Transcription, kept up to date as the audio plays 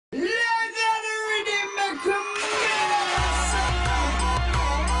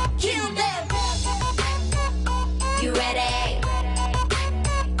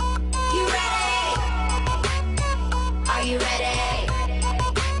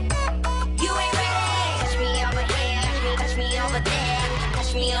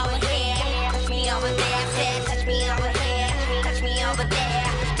touch me over here, touch me over there, said touch me over here, touch me over there,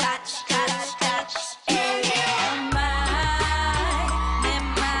 touch, touch, touch, yeah, yeah. 내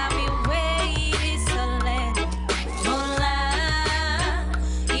맘이 왜 이리 설레 몰라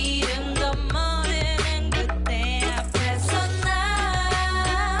이름도 모르는 그때 앞에서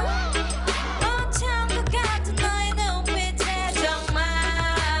나 벅찬 것 같은 너의 눈빛에 정말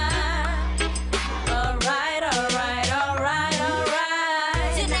Alright, alright, alright,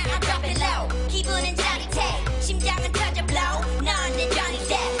 alright Tonight I drop it low 기분은 짜릿해 심장은 터져 blow 넌 내 Johnny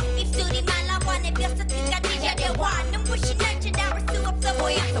Depp 입술이 말라와 내 뼛속까지 저려와 눈부신 날 쳐다볼 수 없어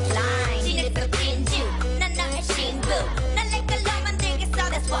보여 so blind 진흙 속 진주 난 너의 신부 날 내 걸로 만들겠어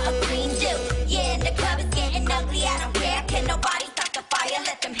that's what a queen do yeah the club is getting ugly I don't care can nobody stop the fire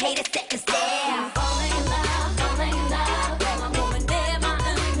let them haters take a stare Falling in love 너만 보면 내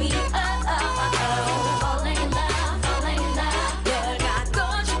마음이 oh oh oh oh Falling in love 널 갖고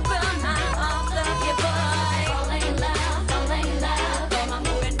싶은 나 어떻게 boy Falling in love 너만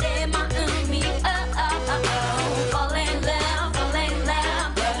보면 내 마음이 oh oh oh oh Falling in love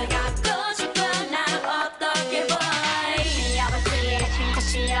널 갖고 싶은 나 어떻게 boy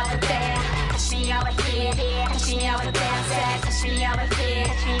Touch me over there touch me over here touch me over there touch me over here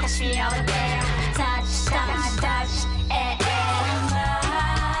touch me over there touch touch touch eh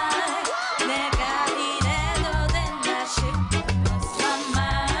내가 이래도 된다 싶었어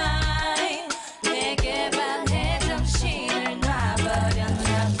my 내게 반해 정신을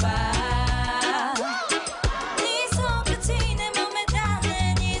놔버렸나 봐 네 손끝이 내 몸에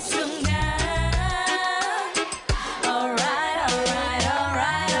닿는 이 순간 Alright, alright,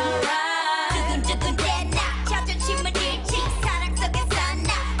 alright, alright 두근두근대나 자존심을 잃지 사랑 속에서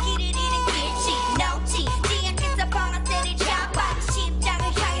나 길을 잃은 길치 놓지 지약해서 번호대를 잡아 심장을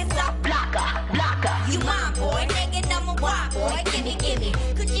향해서 blocker blocker You my boy 내게 넘어와 boy gimme gimme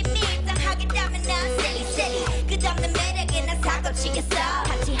굳이 밀당하겠다면 난 silly silly 끝없는 매력에 난 사고치겠어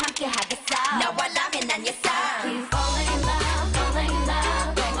같이 함께 하겠어 너와 라면 난 yes sir Falling in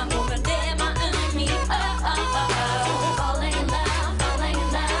love 너만 보면 내 마음이 oh oh oh oh Falling in love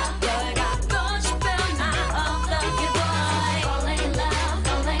널 갖고 싶은 나 어떻게 boy Falling in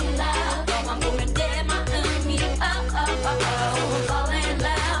love 너만 보면 내 마음이 oh oh oh oh Falling in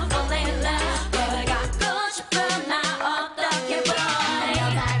love 널 갖고 싶은 나 어떻게 boy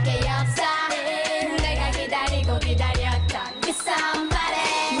여자의 역사 내가 기다리고 기다렸던 그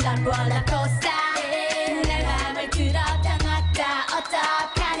somebody 넌 롤러코스터 내 맘을 들었다 놨다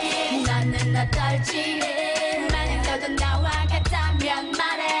어떡하니 너는 어떨지